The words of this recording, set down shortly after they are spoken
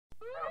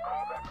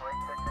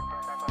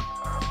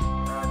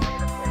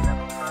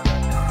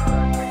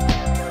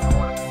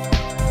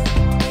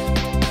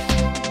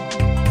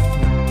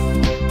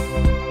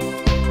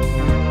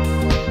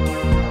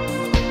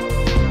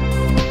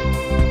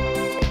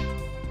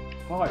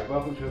Hi,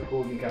 welcome to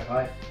Accordion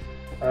Cafe.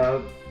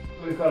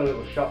 We've got a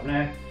little shop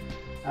now,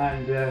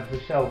 and we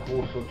sell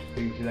all sorts of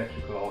things,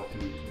 electrical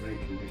items,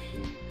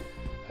 reconditioned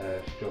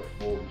stuff,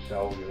 bought and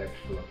sold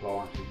electrical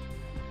appliances,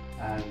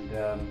 and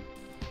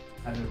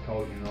as I've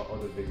told you in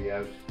other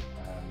videos,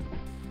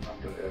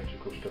 I've done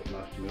electrical stuff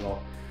most of my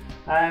life,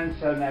 and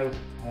so now we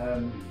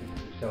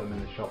sell them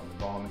in the shop and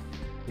buy them.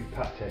 We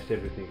pat test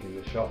everything in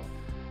the shop,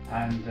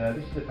 and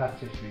this is the pat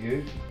test we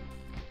use.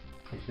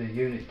 It's the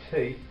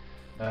UNI-T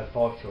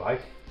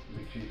 528,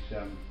 which is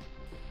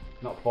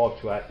not 5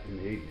 to 8 in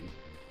the evening,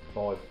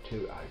 5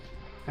 to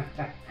 8.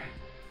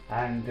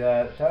 And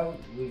so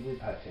we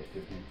pat test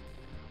everything.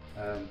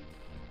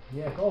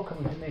 Yeah, a guy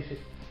comes to me and says,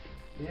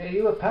 "Yeah,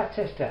 you a pat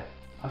tester?"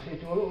 I said,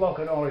 "Do I look like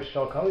an Irish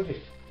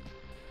psychologist?"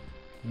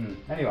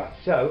 Anyway,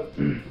 so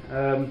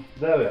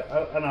there we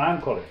are, and I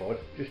am qualified.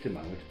 Just a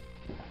moment.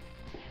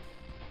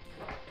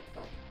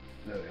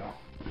 There we are.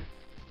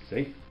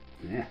 See?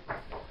 Yeah.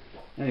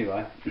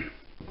 Anyway,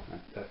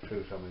 that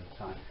proves I'm in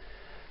time.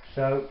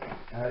 So,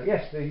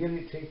 yes, the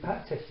UNI-T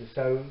pat tester.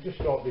 So, just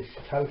like this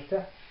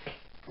toaster,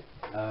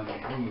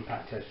 when we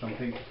pat test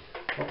something,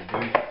 what we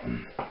do is,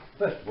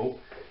 first of all,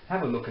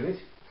 have a look at it.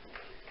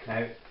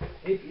 Now,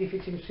 if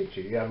it's in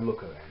situ, you have a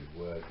look around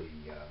where the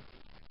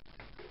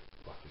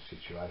what the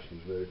situation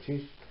is, where it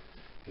is,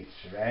 its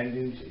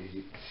surroundings. Is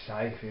it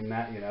safe in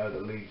that? You know,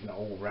 the lead's not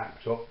all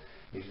wrapped up.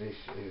 Is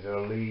there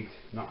a lead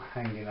not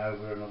hanging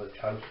over another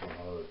toaster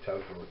or a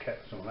kettle,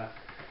 something like that?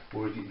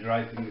 Or is it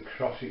draping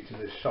across it to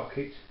the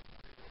socket?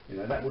 You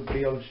know, that would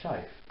be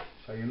unsafe.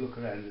 So you look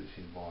around its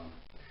environment.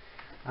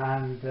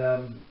 And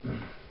the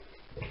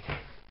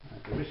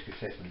risk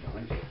assessment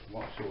on it,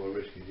 what sort of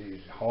risk is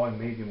it? High,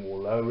 medium or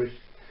low risk?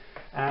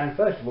 And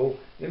first of all,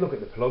 you look at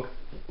the plug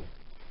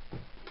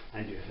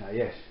and you say,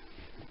 yes,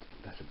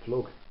 that's a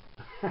plug.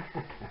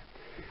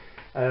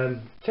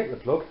 Check the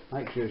plug,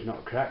 make sure it's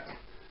not cracked.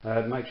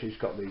 Make sure it's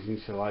got these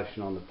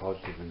insulation on the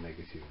positive and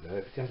negative there.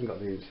 If it hasn't got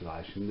the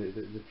insulation,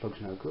 the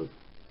plug's no good.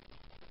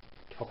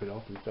 Top it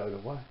off and throw it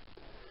away.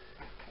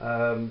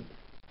 I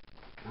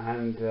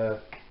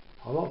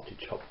like to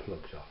chop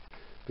plugs off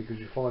because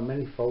you find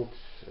many faults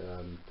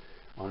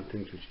on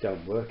things which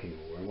don't work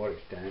anymore, and what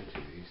it's down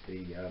to is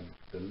the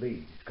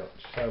lead. It's got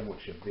so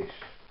much of this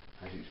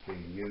as it's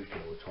being used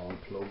all the time,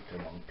 plugged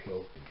and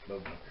unplugged and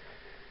plugged.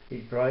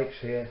 It breaks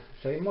here,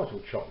 so you might as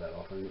well chop that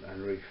off and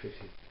refit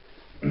it.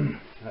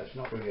 That's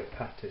not really a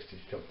pat tester's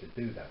job to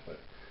do that, but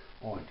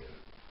I do.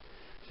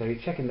 So you're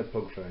checking the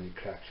plug for any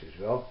cracks as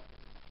well,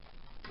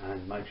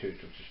 and make sure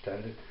it's up to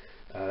standard.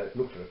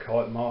 Look for a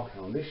kite mark,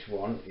 and on this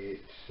one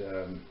it's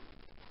on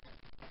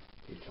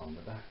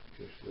the back,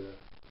 just there.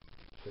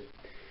 See?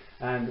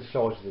 And the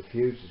size of the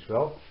fuse as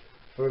well.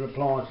 For an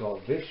appliance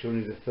like this, you'll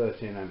need a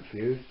 13 amp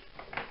fuse.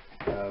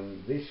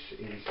 This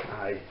is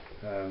a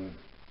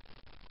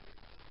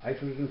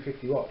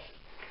 850 watts.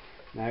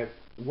 Now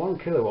 1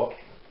 kilowatt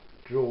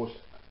draws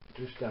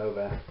just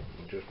over,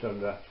 or just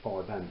under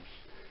 5 amps.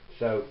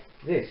 So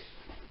this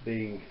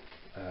being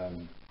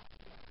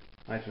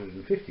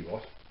 850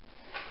 watts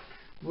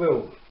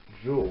will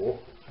draw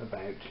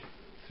about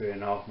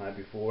 3.5,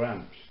 maybe 4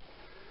 amps.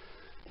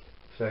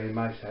 So you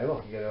may say,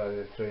 well, you get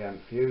over a 3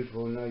 amp fuse.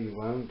 Well, no, you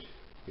won't,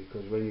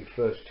 because when you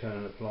first turn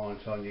an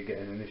appliance on, you get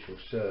an initial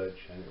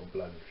surge and it will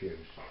blow the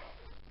fuse.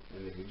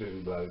 And if it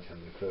doesn't blow it on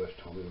the first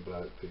time, it will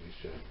blow it pretty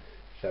soon.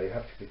 So you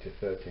have to fit a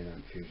 13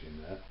 amp fuse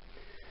in there.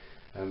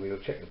 And we'll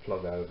check the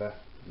plug over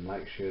and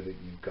make sure that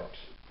you've got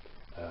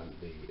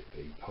the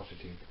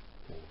positive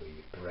or the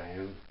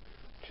brown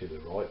to the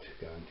right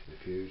going to the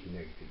fuse,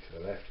 negative to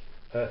the left,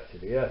 earth to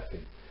the earth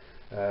pin.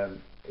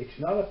 It's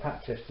not a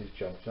pat tester's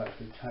job to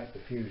actually take the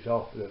fuse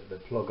off, the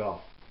plug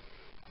off,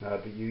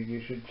 but you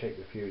should check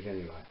the fuse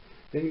anyway.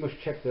 Then you must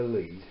check the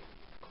lead,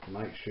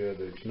 make sure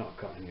that it's not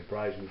got any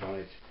abrasions on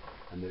it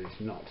and that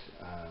it's not,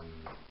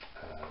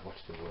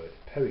 what's the word,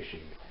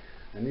 perishing.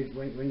 And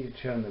when you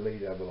turn the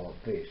lead over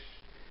like this,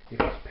 if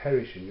it's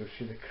perishing, you'll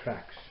see the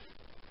cracks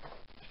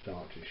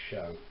start to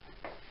show.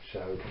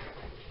 So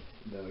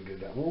there we go,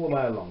 that all the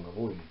way along. I've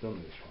already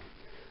done this one.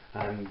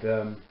 And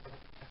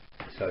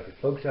so if the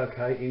plug's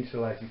okay,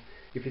 insulated.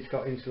 If it's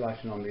got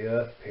insulation on the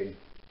earth pin,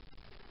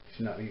 it's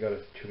not. You've got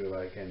to chuck it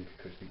away again,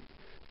 because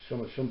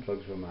some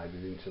plugs were made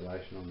with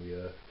insulation on the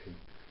earth pin,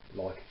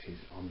 like it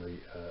is on the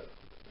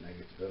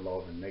negative, the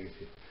live and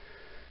negative.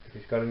 If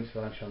it's got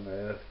insulation on the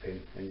earth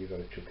pin, then you've got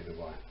to chuck it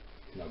away.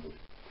 No good.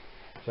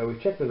 So we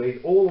check the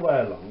lead all the way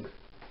along,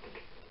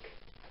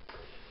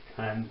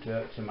 and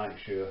to make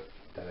sure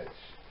that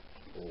it's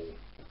all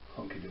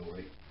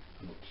hunky-dory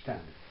and up to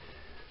standard.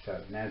 So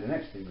now the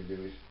next thing we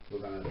do is we're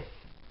going to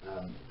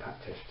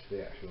pat test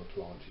the actual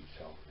appliance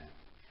itself now.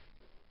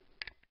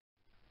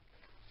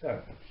 So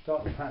to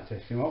start the pat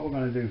testing, what we're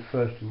going to do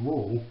first of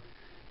all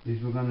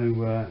is we're going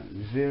to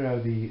zero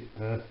the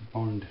earth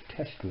bond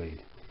test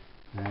lead.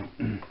 Now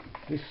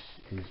this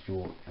is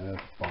your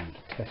earth bond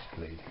test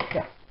lead.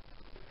 Yeah.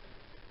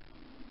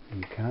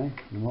 Okay,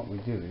 and what we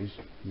do is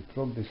you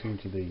plug this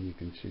into the, you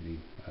can see the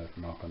earth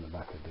mark on the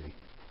back of the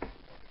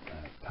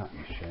pat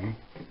machine,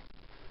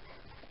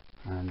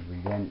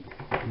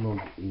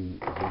 in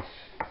this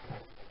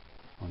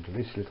onto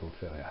this little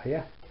filler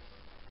here,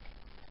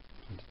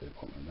 into the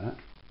bottom of that,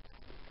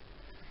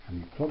 and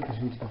you plug this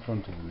into the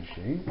front of the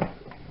machine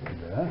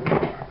there.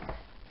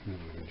 You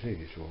can see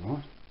this all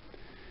right,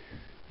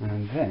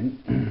 and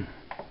then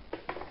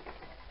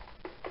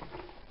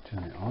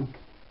turn it on,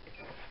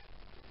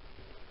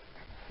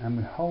 and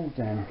we hold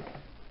down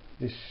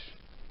this.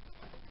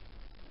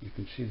 You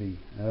can see the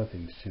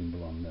earthing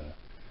symbol on there.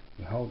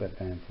 We hold that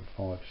down for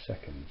 5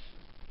 seconds,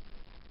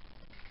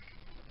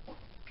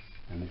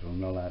 and it will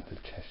null out the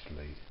test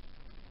lead,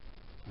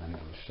 and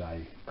it will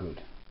say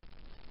good.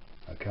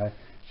 Okay,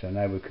 so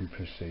now we can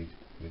proceed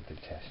with the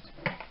test.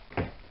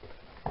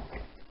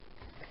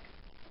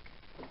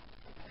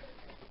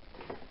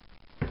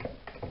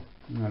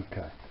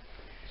 Okay,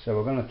 so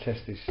we're going to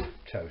test this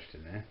toaster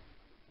now.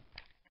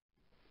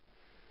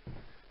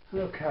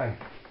 Okay,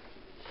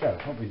 so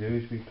what we do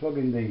is we plug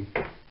in the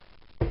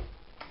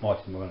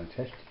item we're going to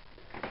test,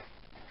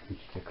 which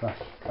is the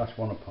class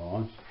 1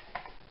 appliance,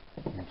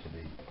 into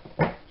the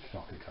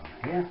socket on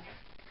here.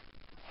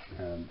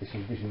 This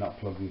is not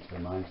plugged into the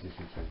mains, this is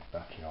a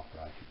battery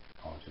operated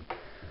item,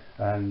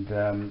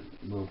 and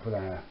we'll put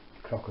our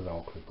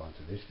crocodile clip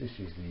onto this. This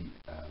is the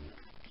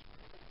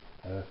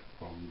earth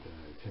bond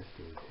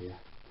tester here,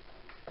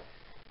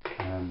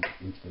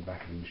 into the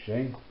back of the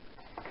machine,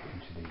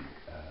 into the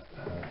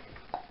earth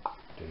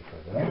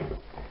decoder there,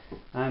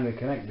 and we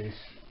connect this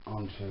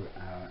onto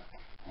our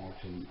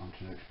item,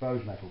 onto an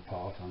exposed metal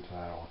part onto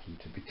our item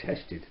to be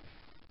tested.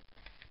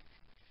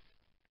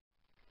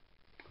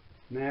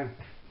 Now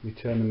we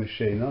turn the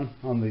machine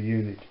on the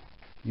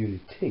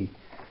UNI-T.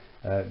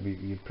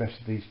 You press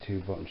these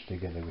two buttons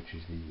together, which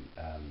is the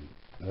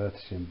earth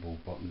symbol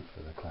button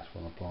for the class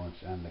 1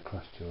 appliance and the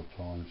class 2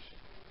 appliance.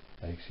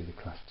 You can see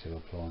the class 2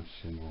 appliance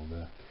symbol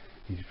there.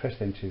 You just press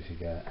them two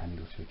together and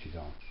it'll switch it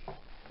on.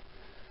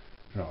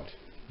 Right,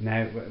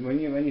 now when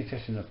you're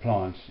testing an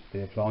appliance,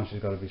 the appliance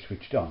has got to be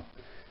switched on.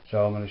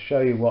 So I'm going to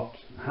show you what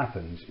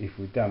happens if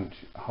we don't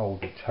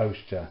hold the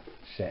toaster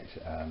set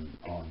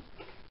on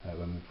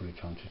when we put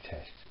it on to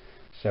test.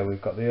 So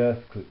we've got the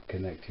earth clip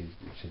connected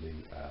to the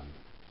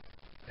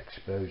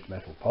exposed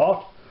metal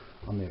part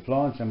on the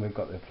appliance, and we've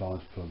got the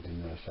appliance plugged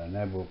in there. So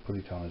now we'll put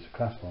it on as a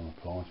class 1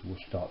 appliance and we'll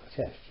start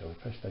the test. So we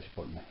press this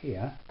button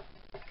here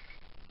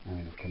and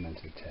it'll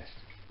commence the test.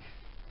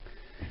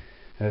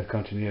 Earth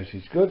continuity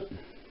is good.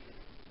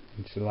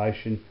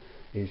 Installation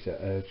is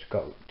it's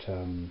got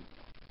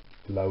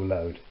low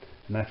load,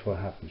 and that's what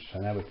happens. So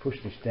now we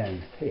push this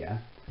down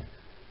here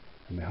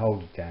and we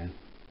hold it down,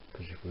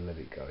 because if we let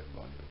it go it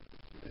might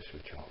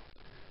switch off.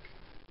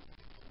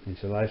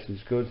 Insulation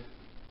is good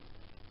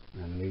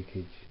and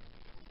leakage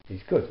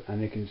is good,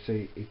 and you can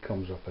see it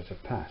comes up as a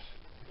pass.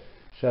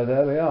 So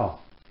there we are,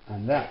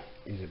 and that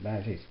is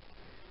about it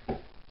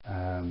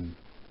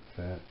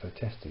for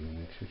testing. And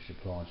we switch the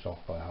appliance off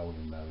by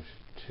holding those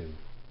two,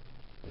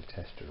 the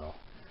tester off,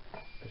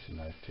 pressing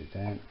those two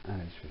down,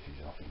 and it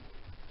switches off.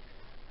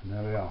 And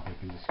there we are. We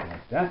can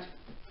disconnect that,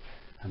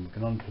 and we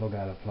can unplug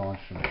our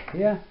appliance from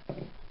here.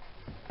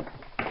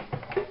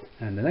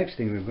 And the next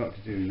thing we've got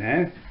to do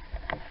now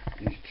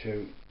is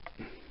to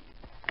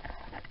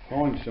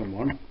find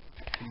someone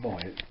to buy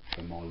it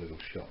for my little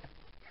shop.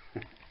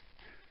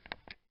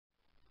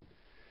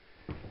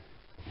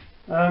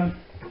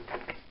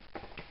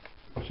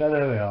 So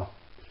there we are.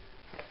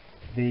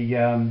 The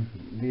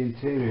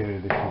interior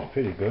of this is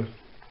pretty good.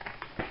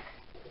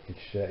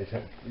 It's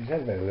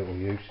had very little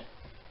use,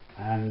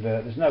 and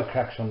there's no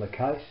cracks on the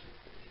case.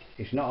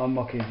 It's not a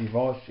mucky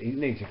device. It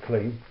needs a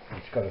clean.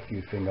 It's got a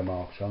few finger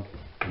marks on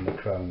and the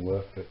chrome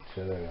work, but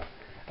there we are.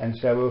 And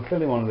so we'll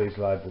fill in one of these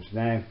labels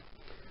now,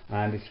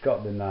 and it's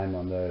got the name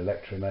on there,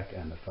 Electromech,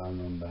 and the phone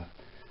number.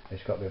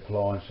 It's got the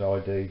appliance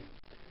ID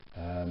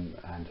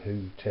and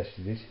who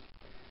tested it,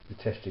 the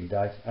testing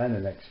date, and the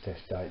next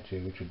test date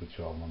too, which will be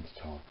 12 months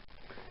time.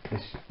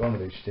 This one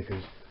of these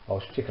stickers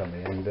I'll stick on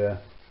the end there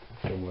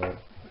somewhere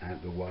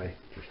out the way,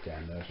 just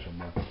down there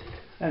somewhere,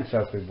 and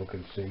so people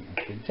can see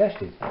it's been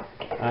tested.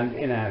 And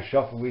in our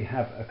shop we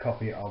have a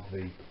copy of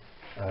the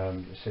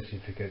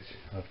certificate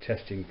of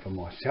testing for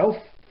myself,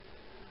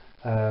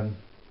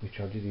 which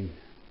I did in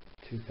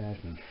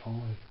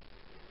 2005,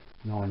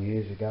 9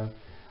 years ago,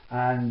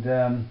 and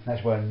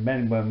that's when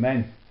men were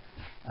men.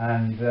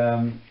 And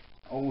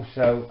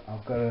also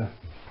I've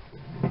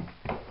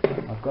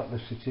got the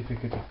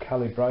certificate of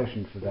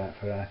calibration for that,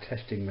 for our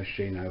testing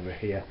machine over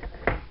here,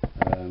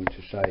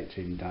 to say it's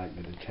in date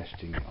with the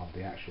testing of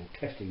the actual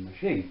testing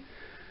machine.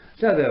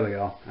 So there we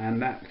are,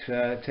 and that's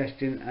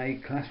testing a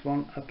class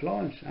 1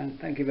 appliance. And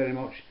thank you very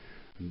much,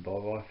 and bye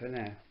bye for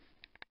now.